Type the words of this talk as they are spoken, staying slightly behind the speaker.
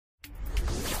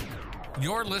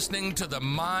You're listening to the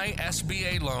My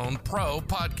SBA Loan Pro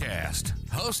podcast,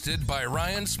 hosted by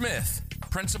Ryan Smith,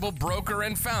 principal broker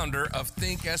and founder of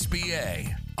Think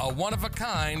SBA, a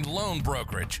one-of-a-kind loan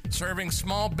brokerage serving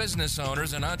small business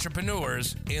owners and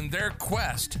entrepreneurs in their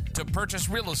quest to purchase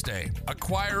real estate,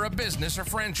 acquire a business or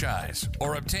franchise,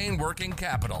 or obtain working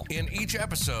capital. In each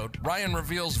episode, Ryan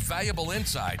reveals valuable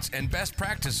insights and best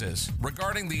practices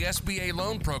regarding the SBA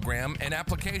loan program and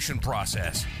application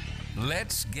process.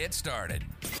 Let's get started.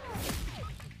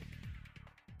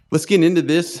 Let's get into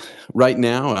this right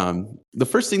now. The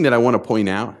first thing that I want to point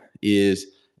out is,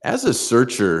 as a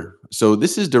searcher, so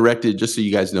this is directed, just so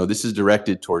you guys know, this is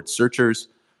directed towards searchers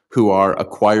who are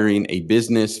acquiring a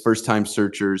business, first-time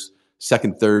searchers,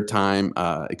 second, third-time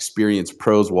experienced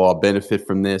pros will all benefit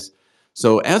from this.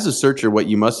 So as a searcher, what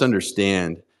you must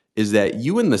understand is that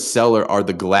you and the seller are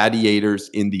the gladiators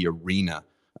in the arena.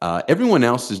 Everyone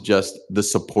else is just the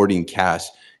supporting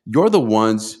cast. You're the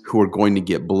ones who are going to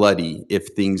get bloody if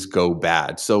things go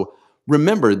bad. So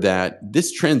remember that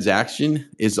this transaction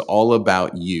is all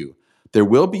about you. There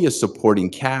will be a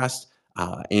supporting cast,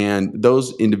 and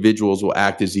those individuals will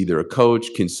act as either a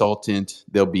coach, consultant,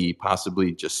 they'll be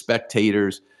possibly just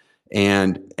spectators.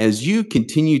 And as you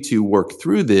continue to work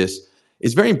through this,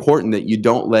 it's very important that you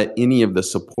don't let any of the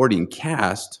supporting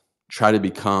cast try to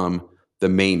become the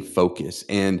main focus.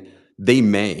 And they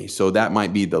may. So that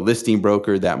might be the listing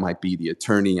broker, that might be the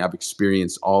attorney. I've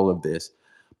experienced all of this.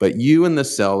 But you and the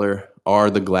seller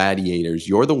are the gladiators.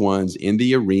 You're the ones in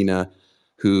the arena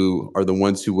who are the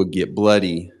ones who will get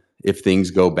bloody if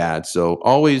things go bad. So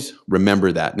always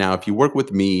remember that. Now, if you work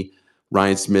with me,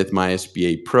 Ryan Smith, my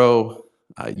SBA Pro,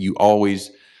 you always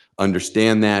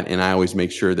understand that, and I always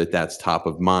make sure that that's top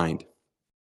of mind.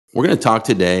 We're going to talk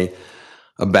today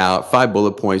about 5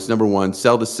 bullet points. Number 1,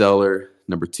 sell the seller.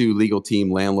 Number 2, legal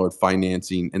team, landlord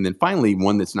financing. And then finally,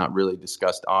 one that's not really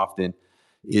discussed often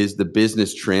is the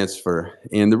business transfer.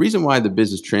 And the reason why the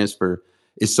business transfer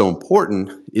is so important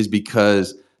is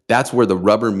because that's where the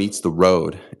rubber meets the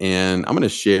road. And I'm going to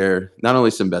share not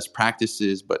only some best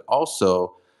practices, but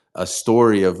also a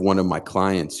story of one of my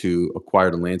clients who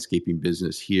acquired a landscaping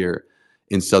business here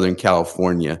in Southern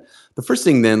California. The first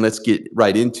thing then, let's get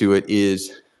right into it,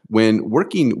 is when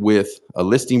working with a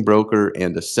listing broker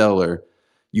and a seller,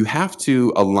 you have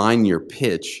to align your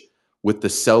pitch with the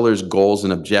seller's goals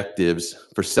and objectives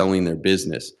for selling their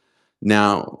business.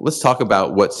 Now, let's talk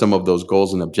about what some of those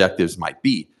goals and objectives might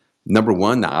be. Number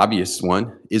 1, the obvious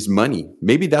one, is money.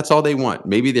 Maybe that's all they want.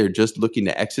 Maybe they're just looking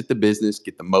to exit the business,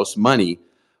 get the most money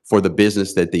for the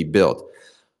business that they built.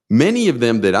 Many of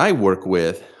them that I work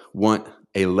with want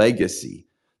a legacy.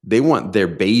 They want their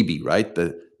baby, right?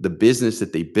 The business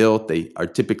that they built. They are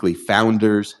typically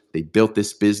founders. They built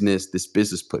this business. This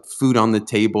business put food on the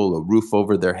table, a roof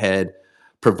over their head,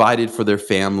 provided for their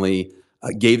family,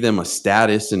 gave them a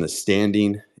status and a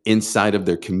standing inside of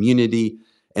their community,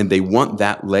 and they want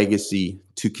that legacy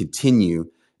to continue.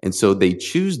 And so they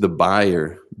choose the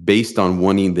buyer based on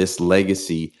wanting this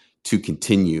legacy to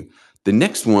continue. The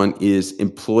next one is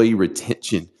employee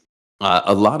retention.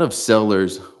 A lot of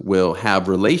sellers will have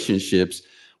relationships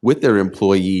with their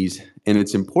employees, and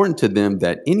it's important to them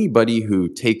that anybody who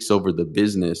takes over the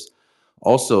business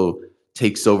also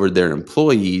takes over their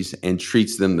employees and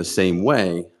treats them the same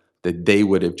way that they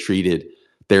would have treated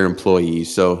their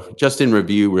employees. So just in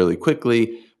review really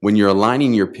quickly, when you're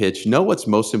aligning your pitch, know what's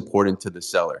most important to the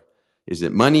seller. Is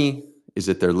it money? Is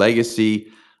it their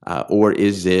legacy? Or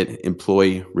is it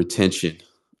employee retention?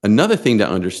 Another thing to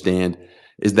understand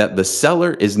is that the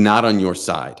seller is not on your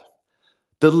side.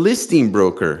 The listing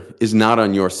broker is not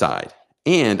on your side.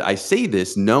 And I say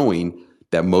this knowing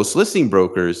that most listing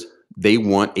brokers, they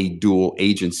want a dual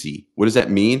agency. What does that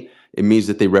mean? It means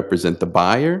that they represent the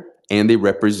buyer and they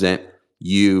represent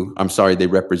you. They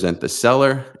represent the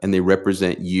seller and they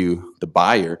represent you, the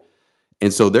buyer.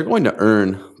 And so they're going to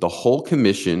earn the whole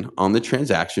commission on the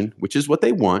transaction, which is what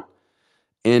they want.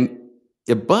 And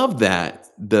above that,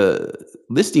 the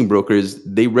listing brokers,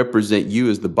 they represent you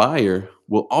as the buyer,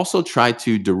 will also try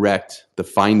to direct the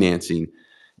financing.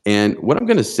 And what I'm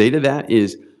going to say to that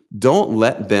is, don't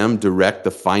let them direct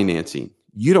the financing.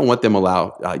 You don't want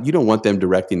them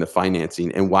directing the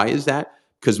financing. And why is that?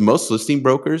 Because most listing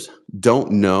brokers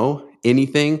don't know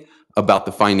anything about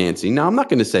the financing. Now, I'm not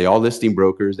going to say all listing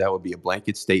brokers, that would be a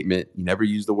blanket statement. You never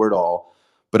use the word all.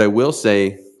 But I will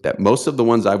say that most of the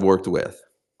ones I've worked with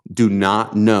do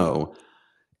not know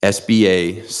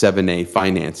SBA 7A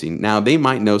financing. Now, they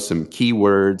might know some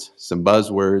keywords, some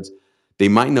buzzwords. They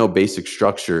might know basic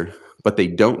structure, but they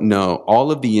don't know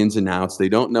all of the ins and outs. They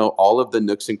don't know all of the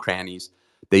nooks and crannies.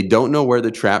 They don't know where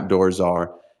the trap doors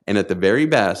are. And at the very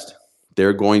best,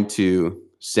 they're going to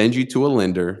send you to a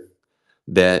lender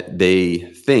that they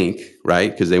think,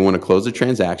 right, because they want to close the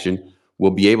transaction,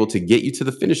 will be able to get you to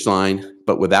the finish line,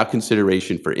 but without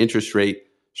consideration for interest rate,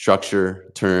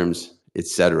 structure, terms,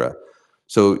 etc.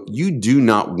 So you do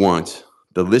not want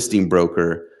the listing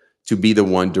broker to be the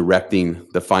one directing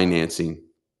the financing.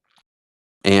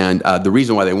 And the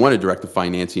reason why they want to direct the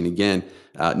financing, again,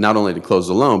 not only to close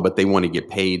the loan, but they want to get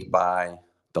paid by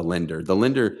the lender. The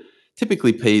lender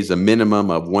typically pays a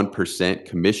minimum of 1%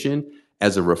 commission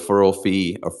as a referral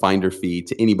fee or finder fee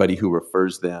to anybody who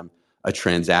refers them a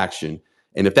transaction.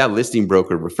 And if that listing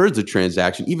broker refers the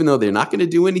transaction, even though they're not going to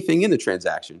do anything in the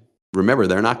transaction, remember,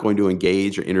 they're not going to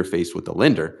engage or interface with the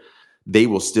lender, they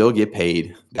will still get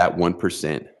paid that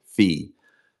 1% fee.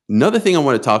 Another thing I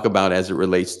want to talk about as it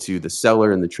relates to the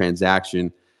seller and the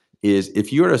transaction is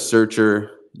if you're a searcher,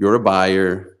 you're a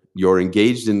buyer, you're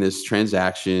engaged in this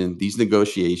transaction, these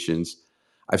negotiations,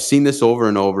 I've seen this over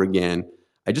and over again.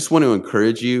 I just want to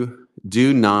encourage you,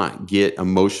 do not get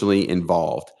emotionally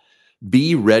involved.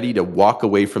 Be ready to walk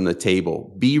away from the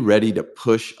table. Be ready to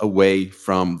push away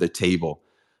from the table.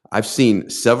 I've seen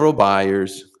several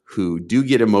buyers who do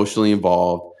get emotionally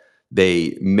involved.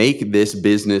 They make this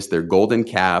business their golden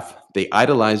calf. They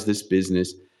idolize this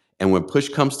business. And when push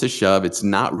comes to shove, it's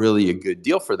not really a good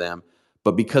deal for them.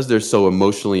 But because they're so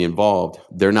emotionally involved,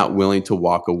 they're not willing to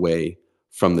walk away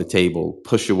from the table,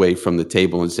 push away from the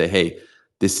table and say, hey,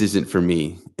 this isn't for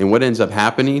me. And what ends up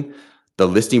happening, the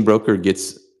listing broker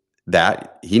gets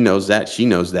that. He knows that. She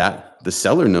knows that. The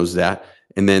seller knows that.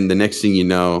 And then the next thing you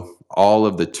know, all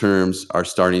of the terms are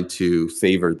starting to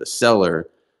favor the seller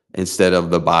instead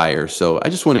of the buyer. So I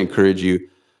just want to encourage you,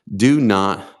 do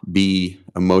not be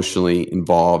emotionally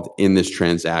involved in this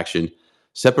transaction.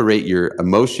 Separate your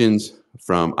emotions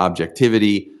from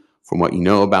objectivity, from what you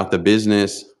know about the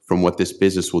business, from what this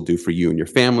business will do for you and your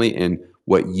family, and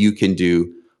what you can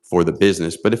do for the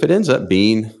business. But if it ends up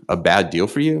being a bad deal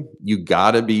for you, you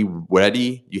got to be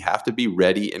ready. You have to be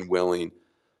ready and willing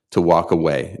to walk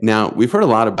away. Now, we've heard a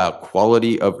lot about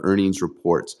quality of earnings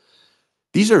reports.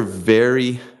 These are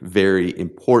very, very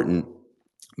important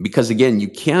because, again, you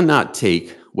cannot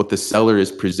take what the seller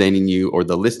is presenting you or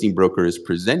the listing broker is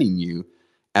presenting you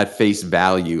at face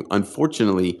value.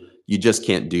 Unfortunately, you just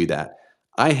can't do that.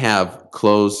 I have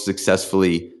closed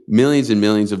successfully millions and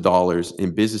millions of dollars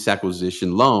in business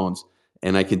acquisition loans,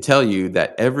 and I can tell you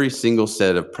that every single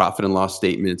set of profit and loss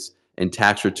statements and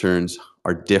tax returns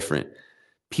are different.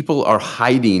 People are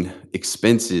hiding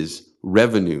expenses,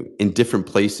 revenue in different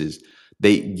places.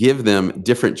 They give them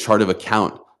different chart of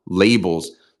account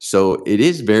labels. So it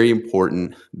is very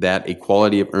important that a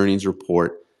quality of earnings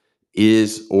report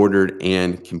is ordered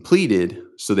and completed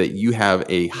so that you have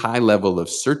a high level of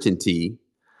certainty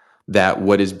that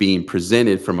what is being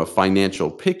presented from a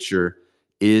financial picture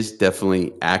is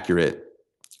definitely accurate.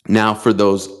 Now, for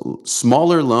those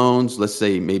smaller loans, let's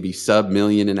say maybe sub-1.5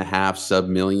 million,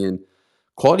 sub-million,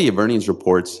 quality of earnings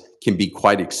reports can be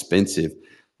quite expensive.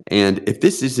 And if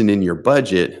this isn't in your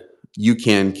budget, you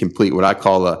can complete what I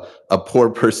call a poor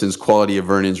person's quality of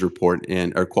earnings report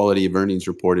or quality of earnings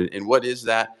reported. And what is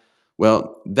that?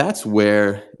 Well, that's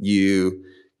where you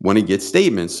want to get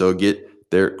statements. So get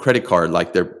their credit card,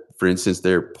 like for instance,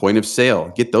 their point of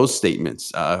sale, get those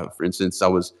statements. For instance, I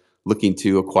was looking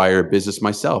to acquire a business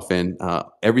myself, and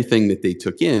everything that they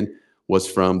took in was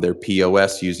from their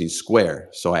POS using Square.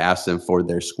 So I asked them for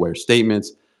their Square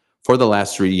statements for the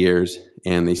last 3 years,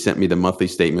 and they sent me the monthly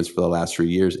statements for the last 3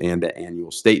 years and the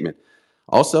annual statement.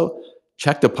 Also,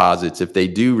 check deposits. If they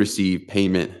do receive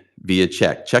payment via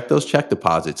check those check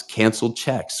deposits, canceled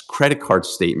checks, credit card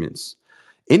statements,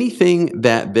 anything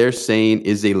that they're saying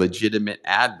is a legitimate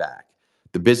add back.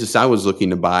 The business I was looking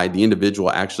to buy, the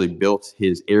individual actually built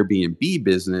his Airbnb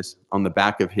business on the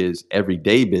back of his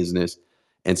everyday business.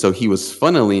 And so he was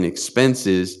funneling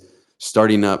expenses,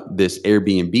 starting up this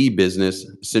Airbnb business,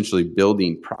 essentially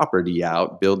building property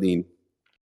out, building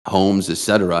homes,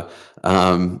 etc.,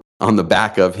 on the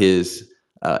back of his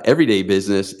everyday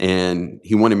business. And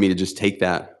he wanted me to just take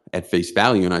that at face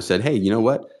value. And I said, hey, you know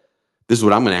what? This is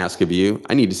what I'm going to ask of you.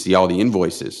 I need to see all the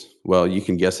invoices. Well, you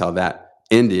can guess how that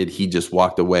ended. He just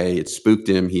walked away. It spooked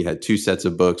him. He had 2 sets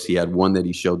of books. He had one that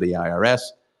he showed the IRS.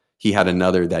 He had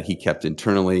another that he kept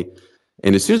internally.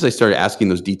 And as soon as I started asking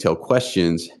those detailed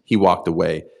questions, he walked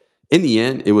away. In the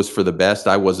end, it was for the best.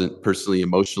 I wasn't personally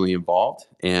emotionally involved,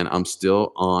 and I'm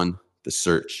still on the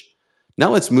search. Now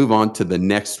let's move on to the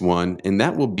next one, and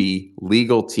that will be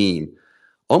legal team.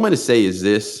 All I'm going to say is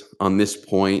this on this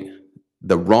point: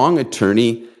 the wrong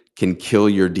attorney can kill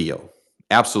your deal.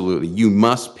 Absolutely. You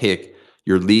must pick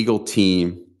your legal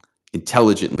team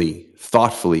intelligently,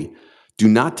 thoughtfully. Do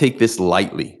not take this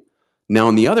lightly. Now,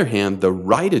 on the other hand, the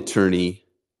right attorney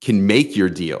can make your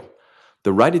deal.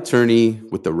 The right attorney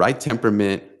with the right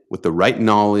temperament, with the right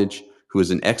knowledge, who is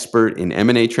an expert in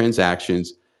M&A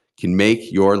transactions, can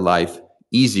make your life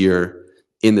easier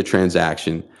in the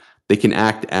transaction. They can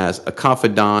act as a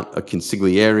confidant, a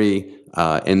consigliere,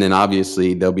 and then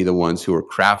obviously they'll be the ones who are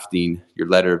crafting your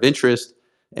letter of interest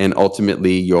and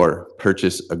ultimately your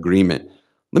purchase agreement.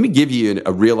 Let me give you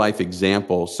a real life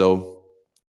example.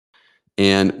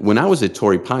 And when I was at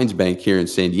Torrey Pines Bank here in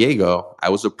San Diego, I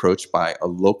was approached by a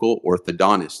local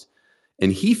orthodontist,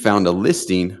 and he found a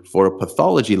listing for a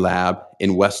pathology lab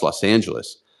in West Los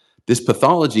Angeles. This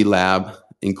pathology lab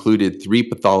included 3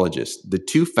 pathologists, the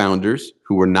 2 founders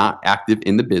who were not active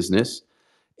in the business,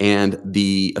 and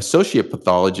the associate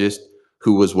pathologist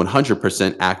who was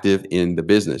 100% active in the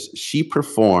business. She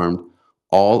performed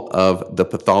all of the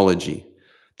pathology.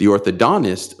 The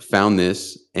orthodontist found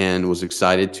this and was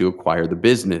excited to acquire the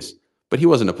business, but he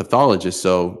wasn't a pathologist,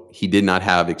 so he did not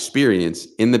have experience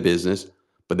in the business,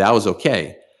 but that was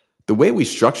okay. The way we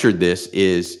structured this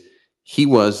is he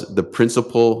was the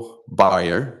principal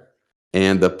buyer,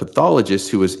 and the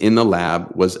pathologist who was in the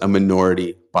lab was a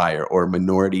minority buyer or a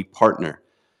minority partner.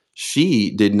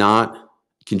 She did not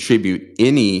contribute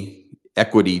any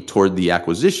equity toward the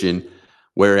acquisition,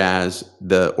 whereas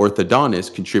the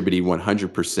orthodontist contributed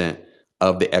 100%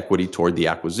 of the equity toward the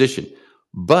acquisition,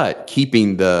 but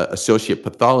keeping the associate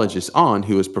pathologist on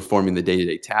who was performing the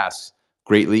day-to-day tasks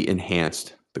greatly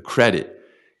enhanced the credit.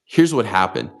 Here's what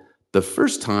happened. The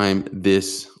first time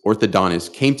this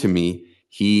orthodontist came to me,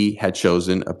 he had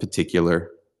chosen a particular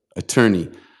attorney.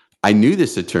 I knew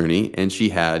this attorney, and she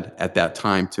had, at that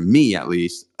time, to me at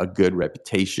least, a good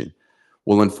reputation.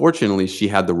 Well, unfortunately, she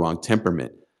had the wrong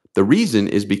temperament. The reason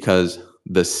is because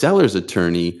the seller's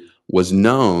attorney was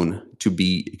known to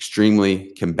be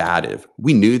extremely combative.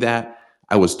 We knew that.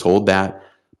 I was told that.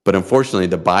 But unfortunately,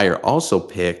 the buyer also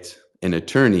picked an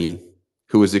attorney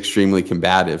who was extremely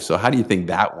combative. So how do you think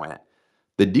that went?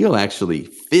 The deal actually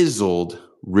fizzled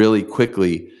really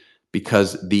quickly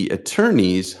because the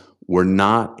attorneys were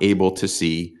not able to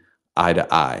see eye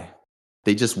to eye.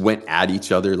 They just went at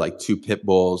each other like 2 pit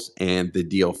bulls, and the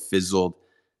deal fizzled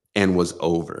and was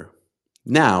over.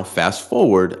 Now, fast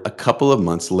forward a couple of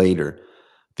months later,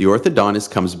 the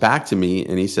orthodontist comes back to me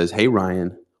and he says, "Hey,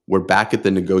 Ryan, we're back at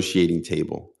the negotiating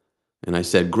table." And I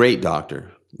said, "Great,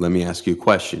 doctor. Let me ask you a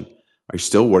question. Are you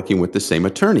still working with the same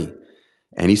attorney?"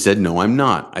 And he said, "No, I'm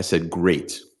not." I said,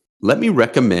 "Great. Let me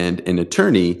recommend an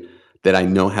attorney that I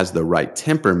know has the right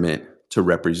temperament to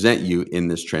represent you in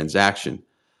this transaction."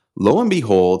 Lo and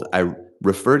behold, I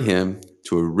referred him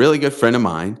to a really good friend of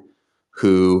mine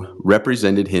who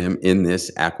represented him in this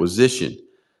acquisition.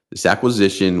 This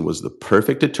acquisition was the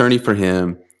perfect attorney for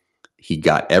him. He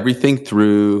got everything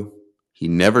through. He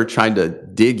never tried to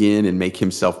dig in and make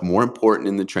himself more important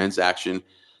in the transaction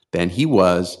than he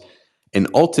was. And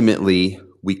ultimately,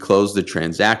 we closed the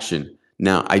transaction.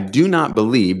 Now, I do not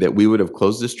believe that we would have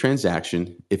closed this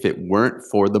transaction if it weren't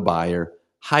for the buyer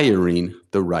hiring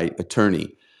the right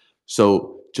attorney.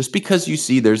 So just because you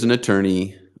see there's an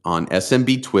attorney on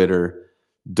SMB Twitter,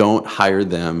 don't hire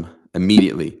them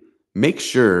immediately. Make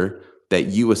sure that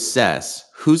you assess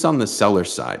who's on the seller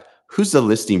side, who's the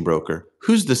listing broker,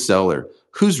 who's the seller,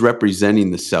 who's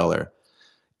representing the seller,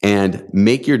 and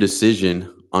make your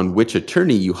decision on which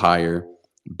attorney you hire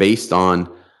based on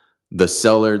the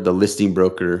seller, the listing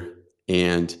broker,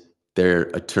 and their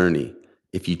attorney.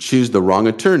 If you choose the wrong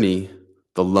attorney,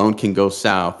 the loan can go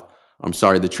south.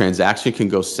 The transaction can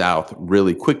go south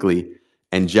really quickly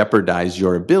and jeopardize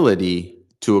your ability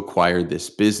to acquire this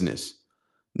business.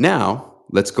 Now,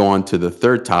 let's go on to the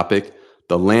third topic,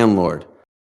 the landlord.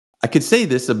 I could say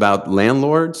this about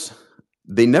landlords.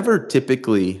 They never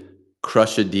typically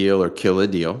crush a deal or kill a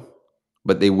deal,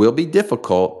 but they will be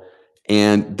difficult,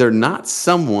 and they're not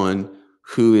someone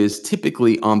who is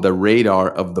typically on the radar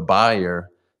of the buyer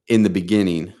in the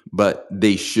beginning, but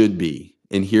they should be.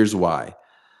 And here's why.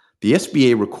 The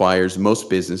SBA requires most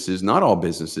businesses, not all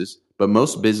businesses, but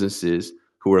most businesses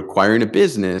who are acquiring a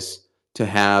business to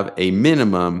have a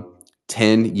minimum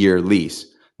 10-year lease.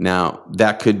 Now,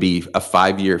 that could be a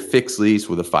 5-year fixed lease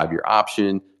with a 5-year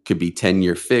option, could be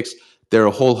 10-year fixed. There are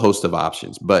a whole host of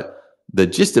options, but the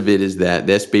gist of it is that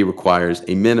the SBA requires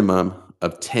a minimum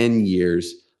of 10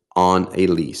 years on a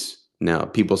lease. Now,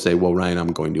 people say, well, Ryan,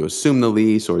 I'm going to assume the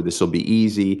lease or this will be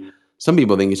easy. Some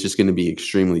people think it's just going to be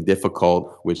extremely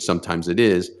difficult, which sometimes it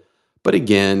is. But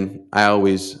again, I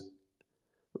always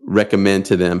recommend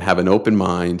to them have an open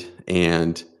mind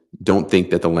and don't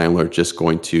think that the landlord is just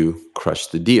going to crush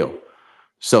the deal.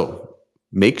 So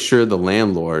make sure the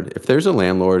landlord, if there's a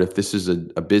landlord, if this is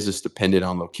a business dependent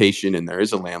on location and there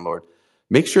is a landlord,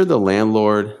 make sure the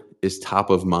landlord is top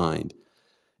of mind.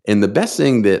 And the best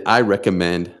thing that I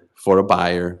recommend for a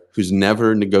buyer who's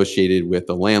never negotiated with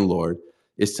a landlord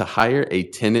is to hire a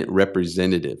tenant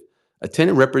representative. A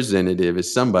tenant representative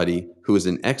is somebody who is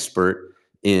an expert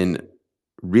in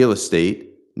real estate,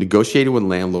 negotiated with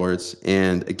landlords,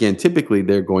 and again, typically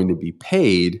they're going to be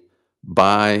paid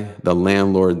by the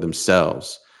landlord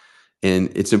themselves.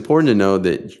 And it's important to know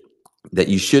that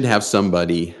you should have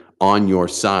somebody on your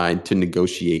side to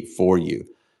negotiate for you.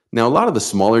 Now, a lot of the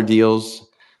smaller deals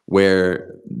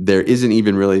where there isn't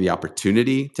even really the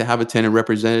opportunity to have a tenant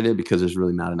representative because there's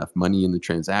really not enough money in the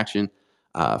transaction.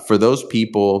 For those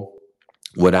people,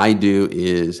 what I do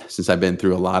is, since I've been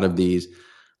through a lot of these,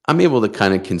 I'm able to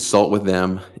kind of consult with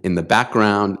them in the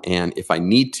background. And if I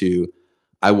need to,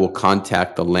 I will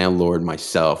contact the landlord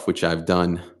myself, which I've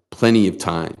done plenty of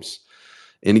times.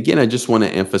 And again, I just want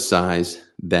to emphasize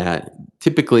that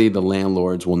typically the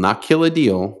landlords will not kill a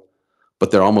deal, but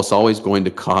they're almost always going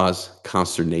to cause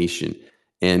consternation.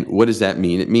 And what does that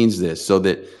mean? It means this: so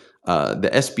that the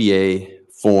SBA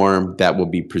form that will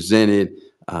be presented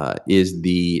is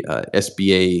the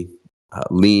SBA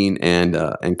lien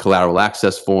and collateral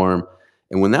access form.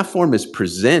 And when that form is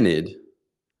presented,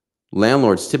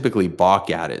 landlords typically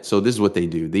balk at it. So this is what they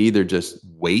do: they either just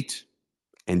wait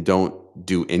and don't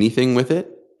do anything with it,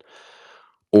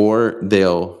 or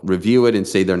they'll review it and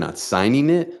say they're not signing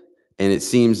it. And it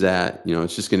seems that,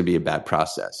 it's just going to be a bad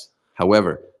process.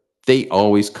 However, they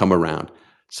always come around.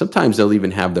 Sometimes they'll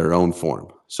even have their own form.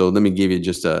 So let me give you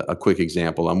just a quick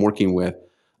example. I'm working with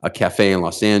a cafe in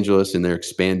Los Angeles, and they're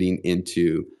expanding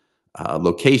into a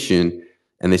location.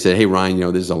 And they said, "Hey, Ryan,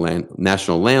 this is a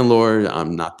national landlord.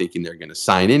 I'm not thinking they're going to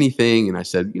sign anything." And I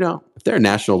said, if they're a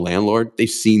national landlord, they've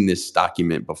seen this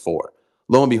document before.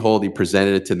 Lo and behold, he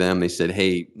presented it to them. They said,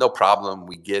 "Hey, no problem.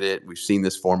 We get it. We've seen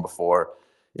this form before.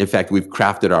 In fact, we've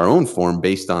crafted our own form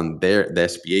based on the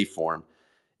SBA form,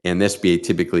 and the SBA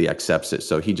typically accepts it."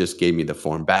 So he just gave me the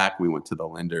form back. We went to the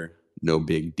lender. No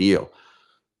big deal.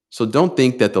 So don't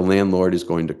think that the landlord is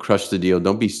going to crush the deal.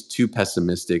 Don't be too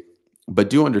pessimistic, but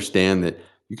do understand that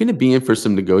you're going to be in for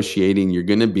some negotiating. You're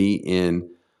going to be in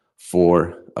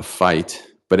for a fight.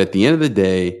 But at the end of the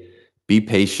day, be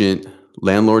patient.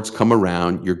 Landlords come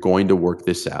around. You're going to work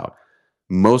this out.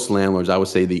 Most landlords, I would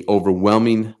say the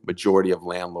overwhelming majority of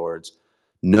landlords,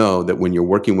 know that when you're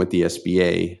working with the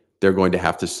SBA, they're going to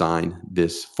have to sign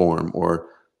this form or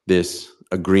this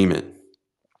agreement.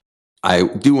 I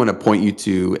do want to point you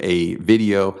to a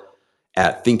video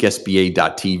at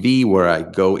thinksba.tv where I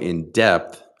go in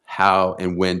depth how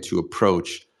and when to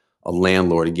approach a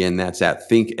landlord. Again, that's at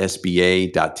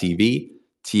thinksba.tv,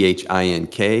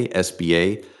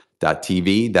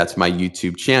 THINKSBA.tv. That's my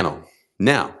YouTube channel.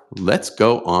 Now, let's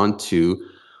go on to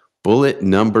bullet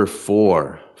number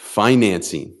 4,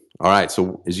 financing. All right,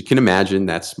 so as you can imagine,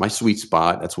 that's my sweet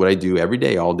spot. That's what I do every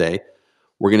day, all day.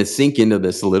 We're going to sink into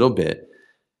this a little bit.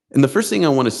 And the first thing I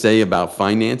want to say about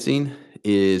financing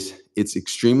is it's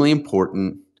extremely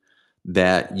important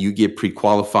that you get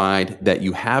pre-qualified, that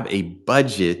you have a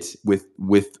budget with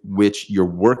which you're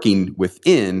working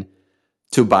within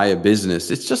to buy a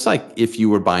business. It's just like if you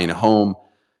were buying a home,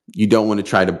 you don't want to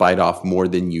try to bite off more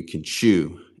than you can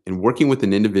chew. And working with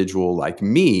an individual like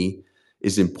me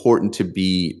is important to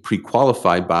be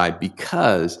pre-qualified by,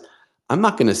 because I'm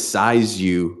not going to size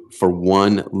you for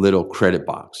one little credit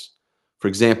box. For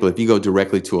example, if you go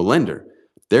directly to a lender,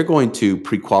 they're going to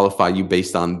pre-qualify you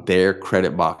based on their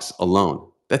credit box alone.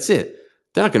 That's it.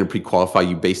 They're not going to pre-qualify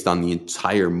you based on the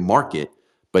entire market,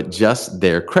 but just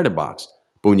their credit box.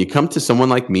 But when you come to someone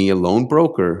like me, a loan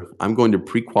broker, I'm going to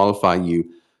pre-qualify you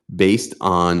based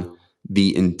on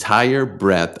the entire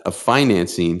breadth of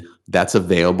financing that's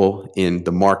available in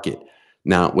the market.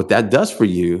 Now, what that does for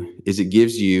you is it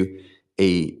gives you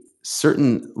a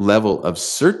certain level of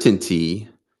certainty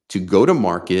to go to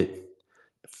market,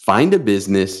 find a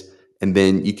business, and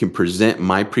then you can present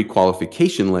my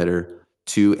pre-qualification letter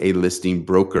to a listing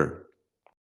broker.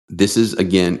 This is,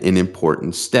 again, an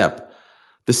important step.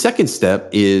 The second step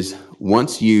is,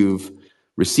 once you've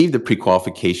received the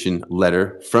pre-qualification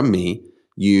letter from me,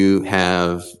 you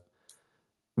have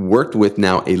worked with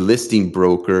now a listing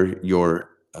broker, you're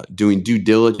doing due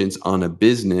diligence on a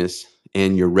business,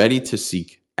 and you're ready to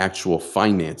seek actual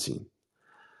financing.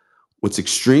 What's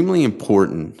extremely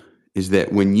important is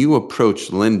that when you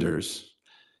approach lenders,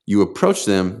 you approach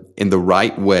them in the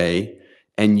right way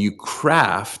and you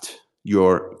craft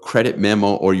your credit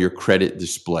memo or your credit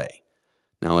display.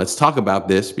 Now, let's talk about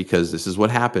this, because this is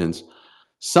what happens.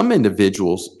 Some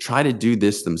individuals try to do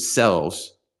this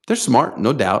themselves. They're smart,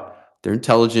 no doubt. They're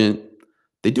intelligent.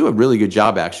 They do a really good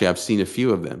job, actually. I've seen a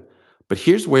few of them. But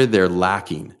here's where they're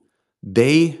lacking.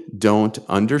 They don't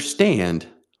understand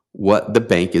what the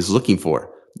bank is looking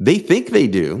for. They think they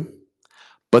do,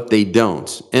 but they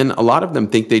don't. And a lot of them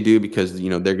think they do because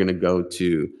they're going to go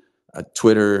to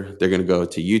Twitter, they're going to go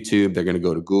to YouTube, they're going to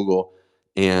go to Google,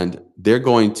 and they're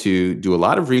going to do a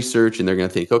lot of research, and they're going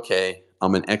to think, okay,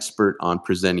 I'm an expert on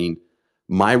presenting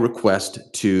my request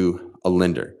to a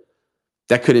lender.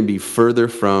 That couldn't be further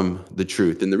from the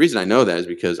truth. And the reason I know that is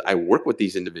because I work with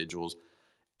these individuals,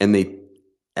 and they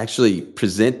actually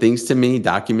present things to me,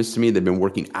 documents to me they've been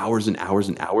working hours and hours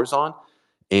and hours on.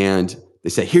 And they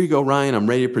say, here you go, Ryan, I'm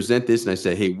ready to present this. And I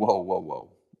say, hey, whoa, whoa,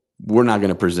 whoa. We're not going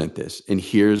to present this. And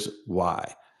here's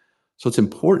why. So it's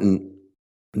important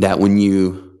that when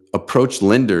you approach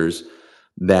lenders,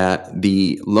 that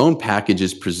the loan package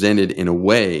is presented in a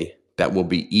way that will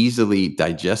be easily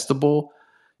digestible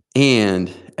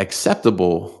and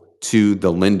acceptable to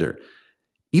the lender.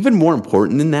 Even more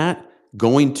important than that,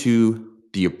 going to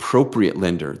the appropriate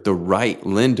lender, the right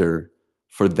lender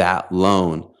for that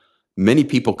loan. Many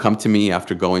people come to me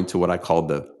after going to what I call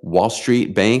the Wall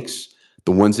Street banks,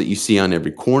 the ones that you see on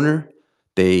every corner.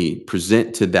 They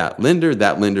present to that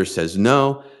lender says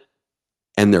no,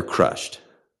 and they're crushed.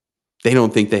 They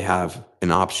don't think they have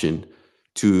an option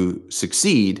to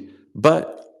succeed,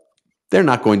 but they're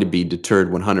not going to be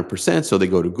deterred 100%. So they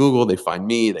go to Google, they find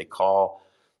me, they call,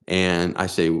 and I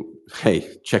say,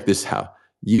 hey, check this out.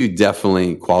 You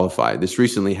definitely qualify. This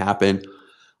recently happened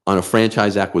on a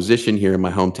franchise acquisition here in my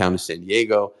hometown of San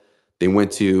Diego. They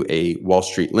went to a Wall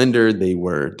Street lender. They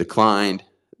were declined.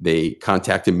 They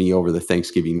contacted me over the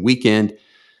Thanksgiving weekend,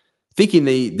 thinking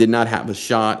they did not have a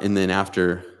shot. And then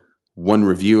after one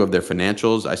review of their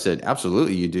financials, I said,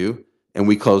 absolutely, you do. And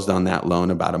we closed on that loan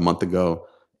about a month ago,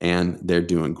 and they're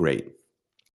doing great.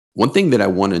 One thing that I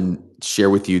want to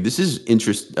share with you, this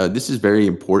is very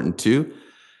important too,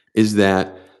 is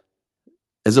that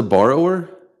as a borrower,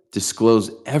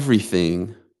 disclose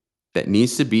everything that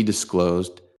needs to be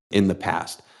disclosed in the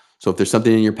past. So if there's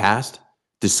something in your past,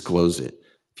 disclose it.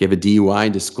 If you have a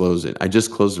DUI, disclose it. I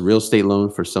just closed a real estate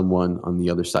loan for someone on the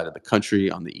other side of the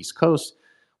country on the East Coast.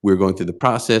 We were going through the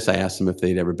process. I asked them if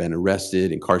they'd ever been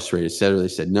arrested, incarcerated, et cetera. They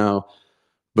said no.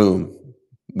 Boom.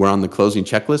 We're on the closing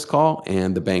checklist call,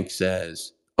 and the bank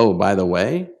says, oh, by the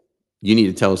way, you need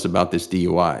to tell us about this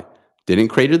DUI. Didn't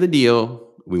crater the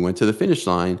deal. We went to the finish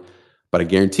line, but I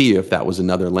guarantee you if that was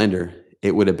another lender,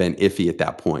 it would have been iffy at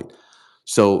that point.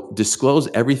 So disclose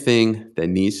everything that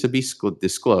needs to be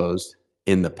disclosed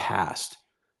in the past.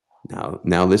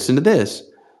 Now listen to this,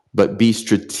 but be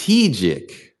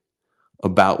strategic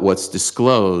about what's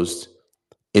disclosed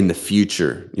in the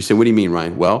future. You say, what do you mean,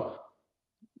 Ryan? Well,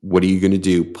 what are you going to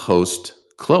do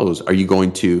post-close? Are you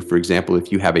going to, for example,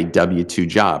 if you have a W-2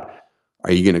 job,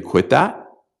 are you going to quit that?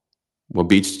 Well,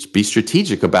 be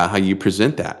strategic about how you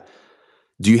present that.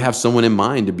 Do you have someone in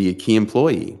mind to be a key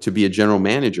employee, to be a general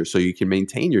manager so you can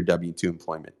maintain your W-2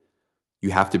 employment?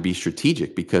 You have to be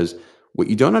strategic, because what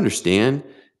you don't understand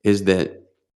is that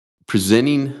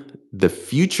presenting the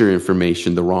future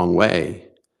information the wrong way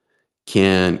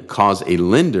can cause a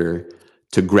lender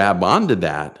to grab onto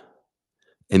that,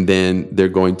 and then they're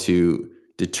going to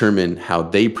determine how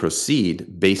they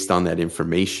proceed based on that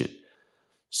information.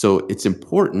 So it's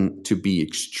important to be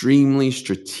extremely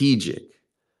strategic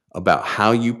about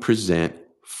how you present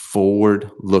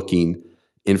forward-looking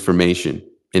information.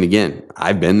 And again,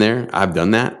 I've been there, I've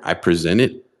done that, I present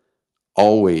it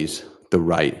always the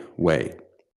right way.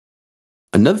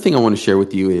 Another thing I want to share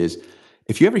with you is,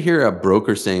 if you ever hear a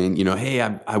broker saying, hey,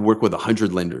 I work with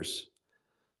 100 lenders,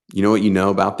 you know what you know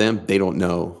about them? They don't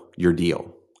know your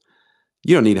deal.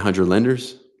 You don't need 100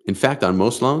 lenders. In fact, on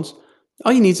most loans,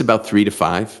 all you need is about 3 to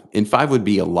 5, and 5 would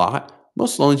be a lot.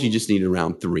 Most loans, you just need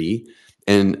around 3.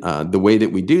 And the way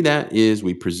that we do that is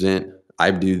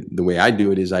the way I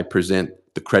do it is I present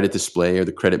the credit display or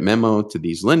the credit memo to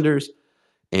these lenders,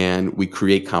 and we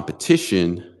create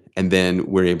competition, and then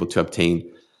we're able to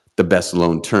obtain the best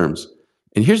loan terms.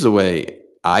 And here's the way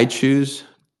I choose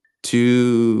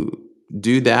to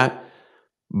do that: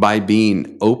 by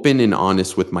being open and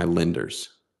honest with my lenders.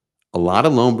 A lot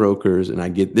of loan brokers,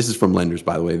 and this is from lenders,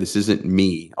 by the way, this isn't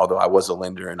me, although I was a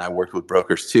lender and I worked with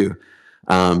brokers too.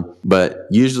 But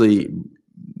usually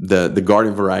the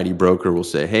garden variety broker will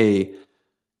say, hey,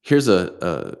 here's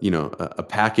a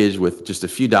package with just a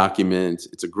few documents.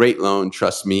 It's a great loan,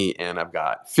 trust me. And I've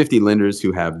got 50 lenders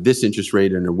who have this interest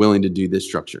rate and are willing to do this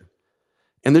structure.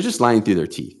 And they're just lying through their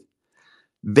teeth.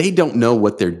 They don't know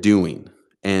what they're doing.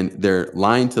 and they're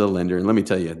lying to the lender. And let me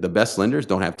tell you, the best lenders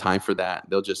don't have time for that.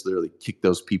 They'll just literally kick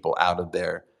those people out of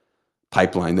their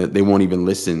pipeline. That they won't even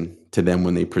listen to them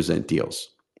when they present deals.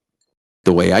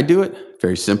 The way I do it,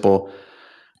 very simple.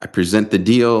 I present the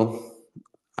deal.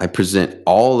 I present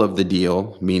all of the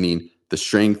deal, meaning the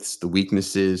strengths, the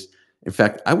weaknesses. In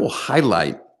fact, I will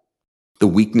highlight the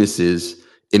weaknesses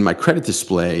in my credit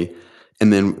display,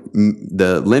 and then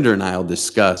the lender and I will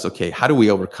discuss, okay, how do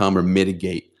we overcome or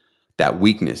mitigate that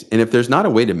weakness? And if there's not a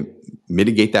way to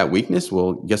mitigate that weakness,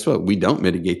 well, guess what? We don't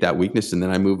mitigate that weakness, and then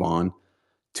I move on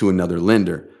to another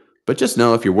lender. But just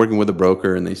know, if you're working with a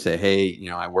broker and they say, hey,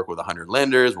 I work with 100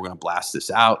 lenders, we're going to blast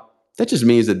this out, that just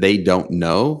means that they don't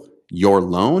know your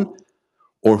loan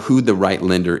or who the right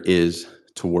lender is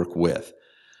to work with.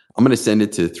 I'm going to send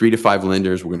it to 3 to 5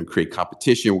 lenders. We're going to create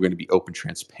competition. We're going to be open,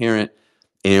 transparent,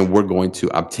 and we're going to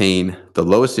obtain the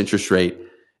lowest interest rate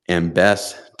and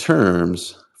best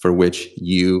terms for which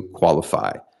you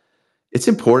qualify. It's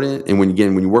important. And when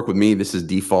you work with me, this is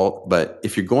default. But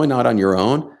if you're going out on your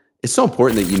own, it's so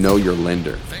important that you know your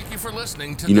lender. Thank you for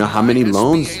listening to You know how many SBA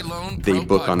loans Loan they Pro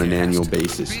book on an podcast. annual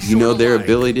basis. Be You sure know to their like,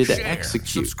 ability to share,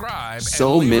 execute. subscribe,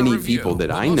 So and leave a many review. people that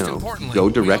But I most know importantly, go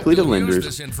we directly hope to you'll use lenders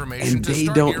this information and to they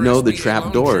start don't your know the SBA trap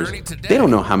loan doors. journey today They don't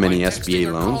know how by many texting SBA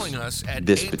or loans calling us at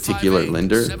this particular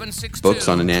lender 858-762-2774 books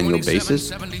on an annual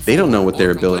basis. They don't know what their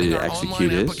ability to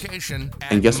execute is.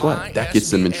 And guess what? That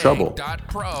gets them in trouble.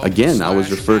 Again, I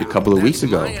was referred a couple of weeks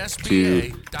ago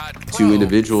to 2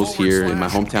 individuals here in my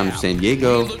hometown of San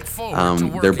Diego.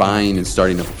 They're buying and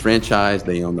starting up a franchise.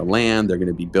 They own the land. They're going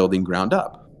to be building ground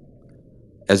up.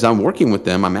 As I'm working with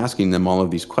them, I'm asking them all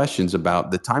of these questions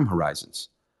about the time horizons.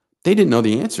 They didn't know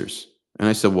the answers. And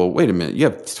I said, well, wait a minute. You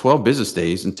have 12 business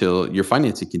days until your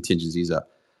financing contingency is up.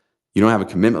 You don't have a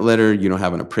commitment letter. You don't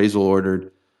have an appraisal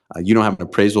ordered. You don't have an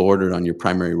appraisal ordered on your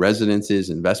primary residences,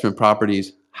 investment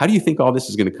properties. How do you think all this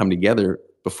is going to come together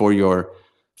before your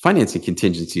financing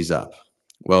contingency is up?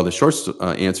 Well, the short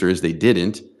answer is they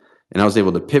didn't. And I was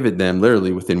able to pivot them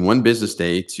literally within 1 business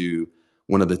day to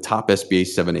one of the top SBA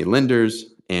 7A lenders.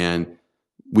 And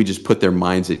we just put their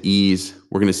minds at ease.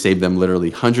 We're going to save them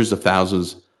literally hundreds of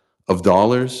thousands of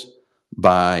dollars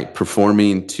by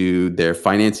performing to their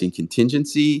financing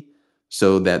contingency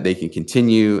so that they can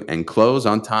continue and close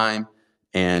on time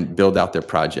and build out their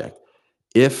project.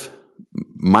 If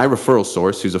my referral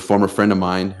source, who's a former friend of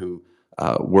mine who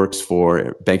works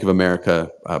for Bank of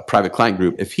America Private Client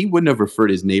Group, if he wouldn't have referred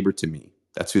his neighbor to me,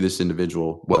 that's who this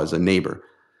individual was, a neighbor.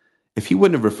 If he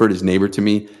wouldn't have referred his neighbor to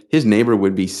me, his neighbor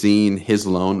would be seeing his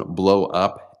loan blow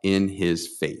up in his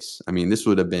face. I mean, this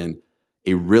would have been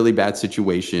a really bad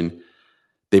situation.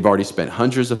 They've already spent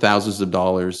hundreds of thousands of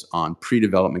dollars on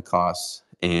pre-development costs,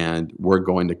 and we're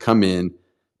going to come in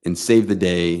and save the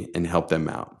day and help them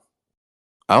out.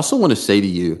 I also want to say to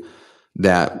you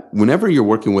that whenever you're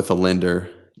working with a lender,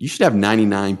 you should have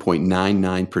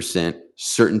 99.99%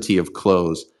 certainty of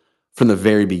close from the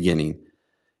very beginning.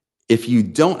 If you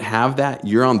don't have that,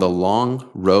 you're on the long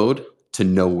road to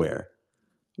nowhere.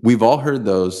 We've all heard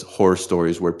those horror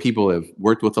stories where people have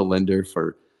worked with a lender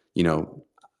for,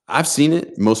 I've seen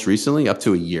it most recently up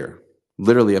to a year,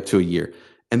 literally up to a year.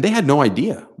 And they had no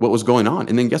idea what was going on.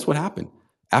 And then guess what happened?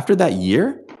 After that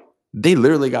year, they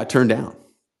literally got turned down.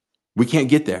 We can't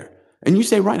get there. And you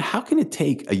say, Ryan, how can it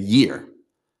take a year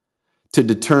to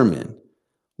determine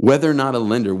whether or not a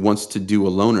lender wants to do a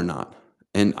loan or not?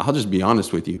 And I'll just be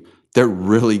honest with you, they're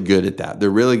really good at that. They're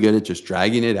really good at just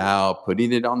dragging it out,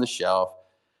 putting it on the shelf,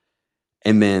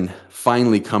 and then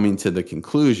finally coming to the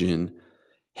conclusion,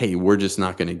 hey, we're just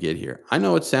not going to get here. I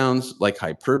know it sounds like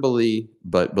hyperbole,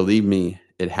 but believe me,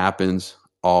 it happens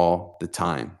all the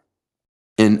time.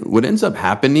 And what ends up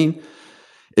happening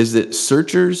is that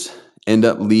searchers end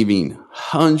up leaving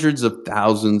hundreds of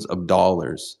thousands of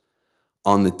dollars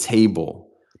on the table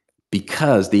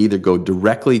because they either go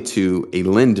directly to a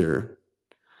lender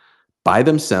by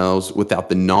themselves without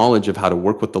the knowledge of how to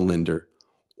work with the lender,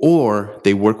 or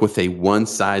they work with a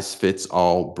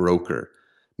one-size-fits-all broker,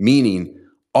 meaning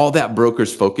all that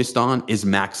broker's focused on is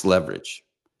max leverage.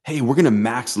 Hey, we're going to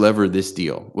max lever this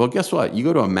deal. Well, guess what? You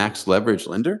go to a max leverage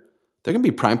lender, they're going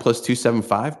to be prime plus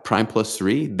 275, prime plus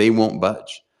 3. They won't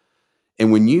budge.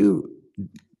 And when you,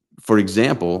 for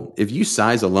example, if you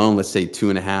size a loan, let's say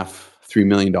 $2.5-3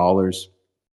 million,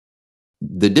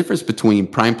 the difference between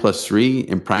prime plus 3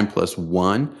 and prime plus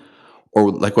 1,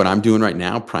 or like what I'm doing right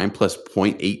now, prime plus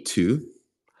 0.82,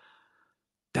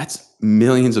 that's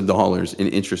millions of dollars in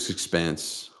interest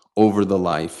expense over the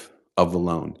life of the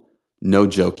loan. No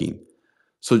joking.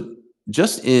 So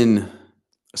just in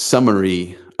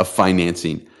summary of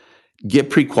financing, Get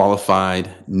pre-qualified,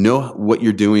 know what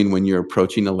you're doing when you're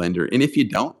approaching a lender. And if you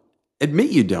don't,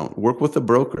 admit you don't. Work with a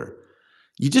broker.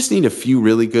 You just need a few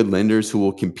really good lenders who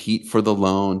will compete for the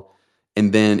loan.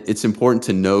 And then it's important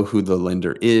to know who the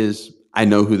lender is. I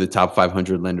know who the top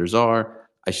 500 lenders are.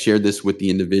 I shared this with the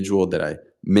individual that I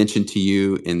mentioned to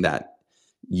you in that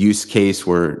use case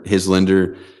where his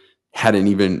lender hadn't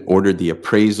even ordered the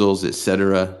appraisals, et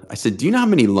cetera. I said, do you know how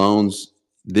many loans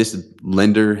this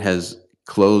lender has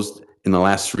closed in the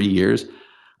last 3 years?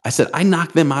 I said, I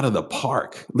knocked them out of the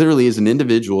park. Literally, as an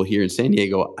individual here in San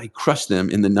Diego, I crushed them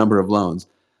in the number of loans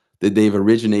that they've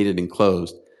originated and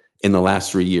closed in the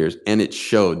last 3 years. And it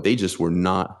showed they just were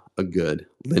not a good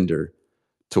lender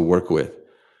to work with.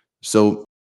 So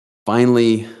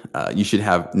finally, you should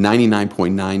have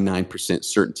 99.99%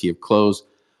 certainty of close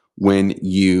when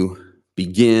you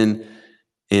begin.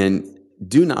 And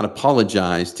do not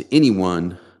apologize to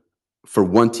anyone for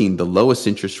wanting the lowest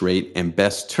interest rate and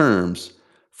best terms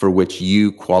for which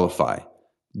you qualify.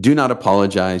 Do not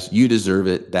apologize. You deserve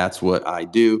it. That's what I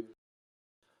do.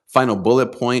 Final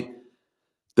bullet point,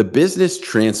 the business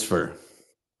transfer.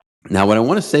 Now, what I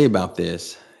want to say about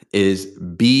this is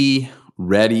be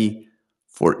ready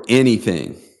for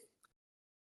anything.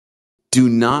 Do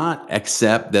not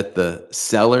accept that the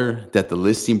seller, that the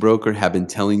listing broker have been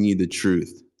telling you the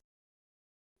truth.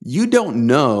 You don't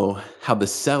know how the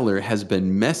seller has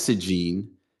been messaging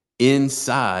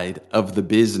inside of the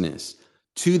business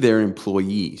to their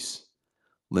employees.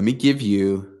 Let me give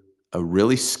you a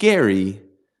really scary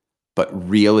but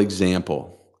real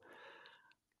example.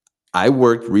 I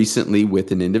worked recently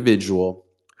with an individual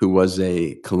who was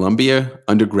a Columbia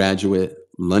undergraduate,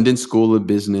 London School of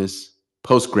Business,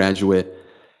 postgraduate.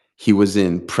 He was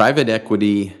in private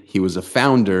equity. He was a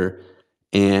founder,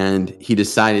 and he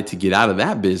decided to get out of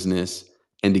that business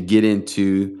and to get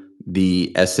into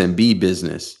the SMB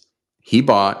business.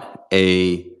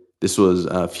 This was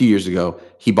a few years ago,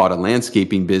 he bought a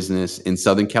landscaping business in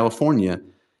Southern California.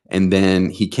 And then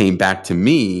he came back to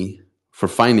me for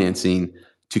financing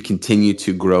to continue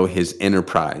to grow his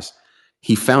enterprise.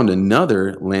 He found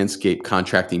another landscape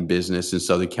contracting business in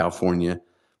Southern California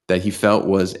that he felt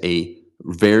was a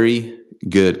very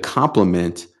good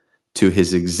complement to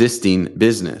his existing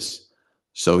business.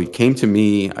 So he came to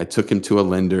me, I took him to a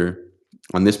lender.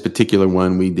 On this particular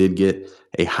one, we did get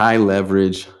a high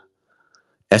leverage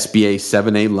SBA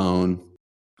 7A loan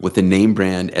with a name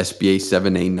brand SBA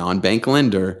 7A non-bank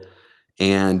lender,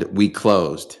 and we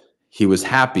closed. He was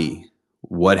happy.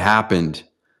 What happened?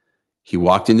 He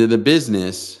walked into the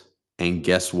business, and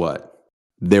guess what?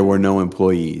 There were no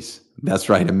employees. That's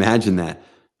right. Imagine that.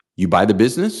 You buy the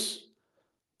business,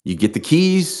 you get the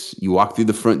keys, you walk through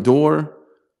the front door,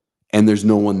 and there's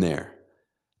no one there.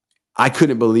 I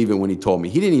couldn't believe it when he told me.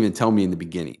 He didn't even tell me in the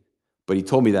beginning, but he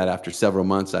told me that after several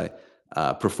months. I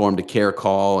performed a care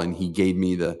call, and he gave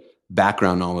me the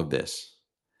background on all of this.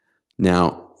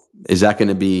 Now, is that going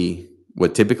to be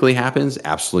what typically happens?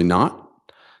 Absolutely not.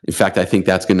 In fact, I think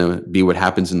that's going to be what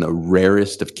happens in the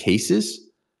rarest of cases,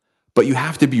 but you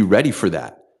have to be ready for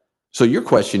that. So your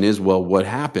question is, well, what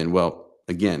happened? Well,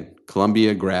 again,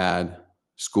 Columbia grad,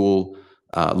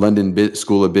 London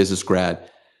School of Business grad.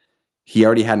 He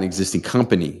already had an existing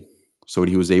company. So what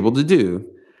he was able to do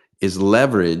is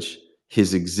leverage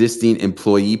his existing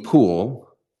employee pool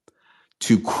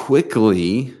to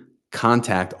quickly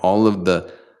contact all of the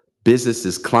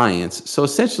business's clients. So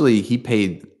essentially, he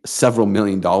paid several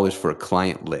 $1,000,000 for a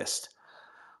client list.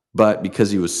 But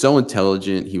because he was so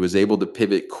intelligent, he was able to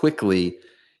pivot quickly.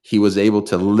 He was able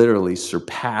to literally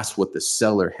surpass what the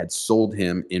seller had sold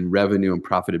him in revenue and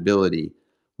profitability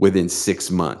within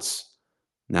 6 months.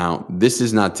 Now, this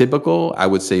is not typical. I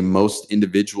would say most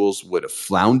individuals would have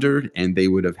floundered, and they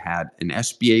would have had an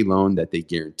SBA loan that they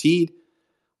guaranteed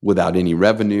without any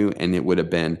revenue, and it would have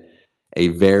been a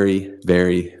very,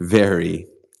 very, very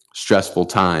stressful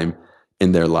time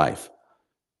in their life.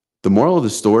 The moral of the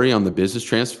story on the business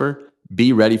transfer,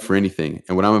 be ready for anything.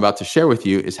 And what I'm about to share with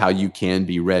you is how you can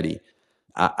be ready.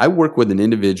 I work with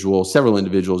several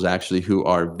individuals actually, who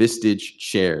are Vistage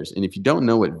chairs. And if you don't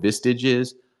know what Vistage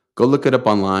is, go look it up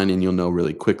online and you'll know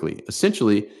really quickly.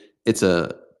 Essentially, it's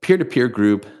a peer-to-peer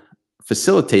group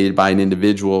facilitated by an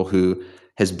individual who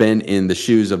has been in the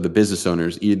shoes of the business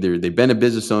owners. Either they've been a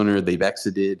business owner, they've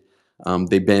exited,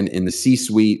 they've been in the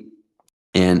C-suite,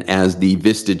 and as the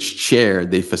Vistage chair,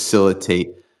 they facilitate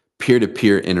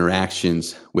peer-to-peer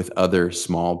interactions with other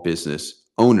small business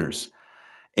owners.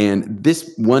 And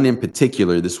this one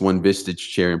Vistage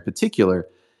chair in particular,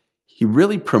 he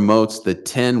really promotes the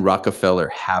 10 Rockefeller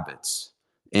habits.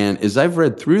 And as I've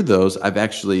read through those, I've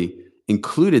actually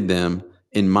included them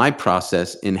in my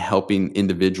process in helping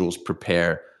individuals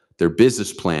prepare their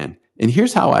business plan. And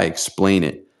here's how I explain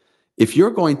it. If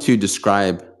you're going to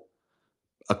describe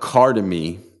a car to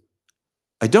me,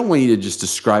 I don't want you to just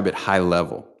describe it high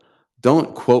level.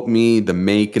 Don't quote me the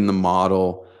make and the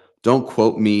model. Don't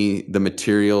quote me the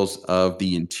materials of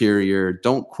the interior.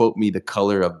 Don't quote me the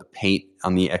color of the paint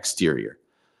on the exterior.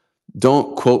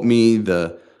 Don't quote me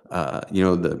the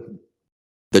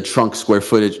trunk square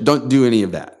footage. Don't do any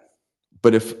of that.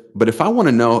 But if I want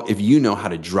to know if you know how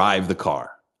to drive the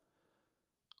car,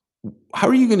 how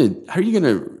are you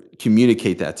gonna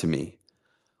communicate that to me?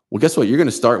 Well, guess what? You're going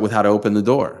to start with how to open the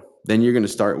door. Then you're going to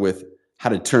start with how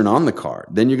to turn on the car.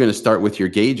 Then you're going to start with your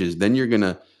gauges. Then you're going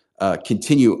to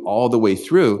continue all the way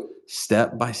through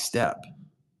step by step.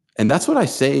 And that's what I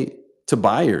say to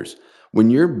buyers. When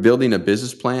you're building a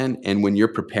business plan and when you're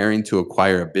preparing to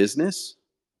acquire a business,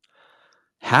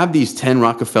 have these 10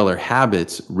 Rockefeller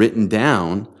habits written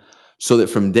down so that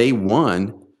from day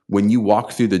one, when you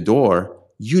walk through the door,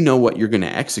 you know what you're going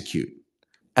to execute.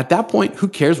 At that point, who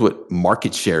cares what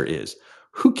market share is?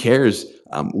 Who cares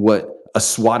what a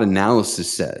SWOT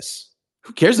analysis says?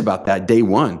 Who cares about that day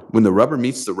one? When the rubber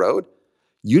meets the road,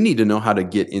 you need to know how to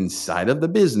get inside of the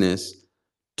business,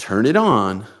 turn it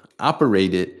on,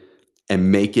 operate it,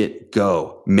 and make it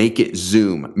go, make it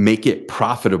zoom, make it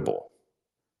profitable.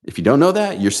 If you don't know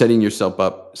that, you're setting yourself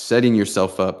up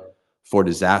for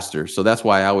disaster. So that's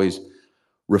why I always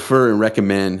refer and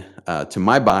recommend to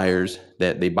my buyers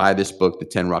that they buy this book, The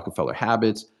 10 Rockefeller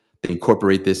Habits. They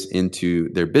incorporate this into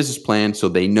their business plan so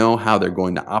they know how they're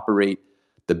going to operate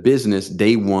the business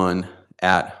day one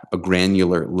at a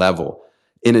granular level.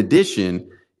 In addition,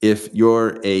 if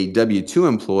you're a W-2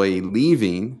 employee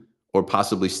leaving or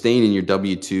possibly staying in your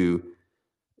W-2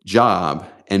 job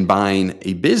and buying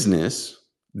a business,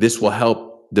 this will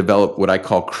help develop what I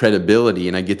call credibility.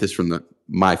 And I get this from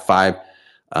my five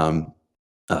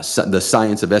the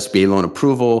science of SBA loan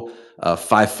approval,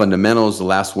 5 fundamentals. The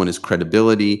last one is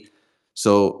credibility.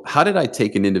 So how did I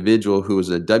take an individual who was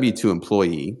a W-2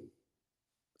 employee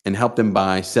and help them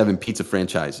buy 7 pizza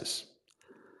franchises?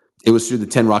 It was through the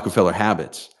 10 Rockefeller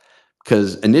habits,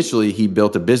 because initially he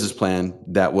built a business plan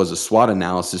that was a SWOT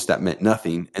analysis that meant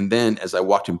nothing. And then as I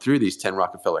walked him through these 10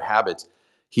 Rockefeller habits,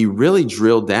 he really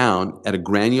drilled down at a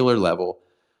granular level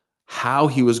how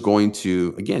he was going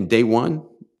to, again, day one,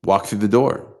 walk through the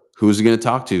door. Who is he going to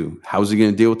talk to? How is he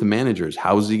going to deal with the managers?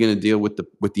 How is he going to deal with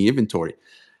the inventory?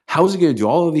 How is he going to do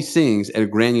all of these things at a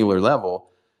granular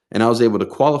level? And I was able to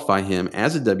qualify him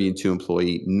as a W-2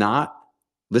 employee, not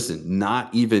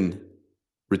even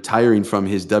retiring from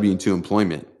his W-2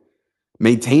 employment,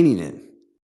 maintaining it.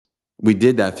 We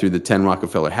did that through the 10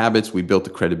 Rockefeller habits. We built the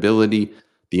credibility.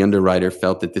 The underwriter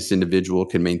felt that this individual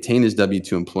could maintain his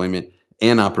W-2 employment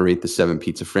and operate the 7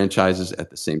 pizza franchises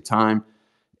at the same time.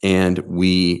 And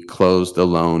we closed the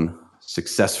loan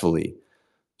successfully.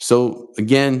 So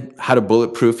again, how to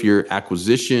bulletproof your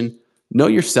acquisition. Know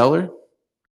your seller.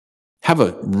 Have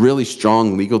a really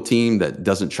strong legal team that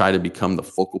doesn't try to become the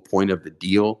focal point of the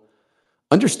deal.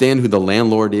 Understand who the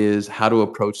landlord is, how to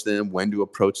approach them, when to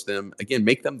approach them. Again,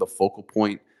 make them the focal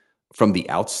point from the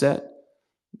outset.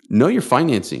 Know your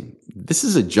financing. This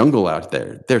is a jungle out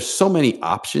there. There's so many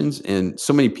options and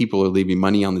so many people are leaving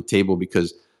money on the table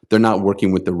because they're not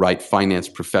working with the right finance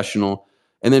professional.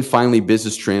 And then finally,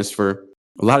 business transfer.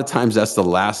 A lot of times that's the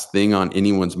last thing on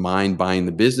anyone's mind buying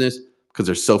the business because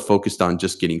they're so focused on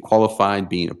just getting qualified,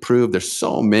 being approved. There's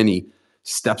so many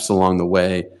steps along the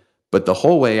way. But the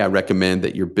whole way, I recommend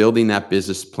that you're building that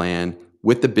business plan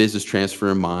with the business transfer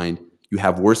in mind. You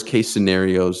have worst case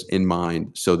scenarios in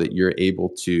mind so that you're able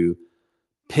to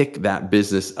pick that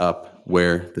business up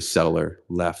where the seller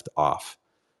left off.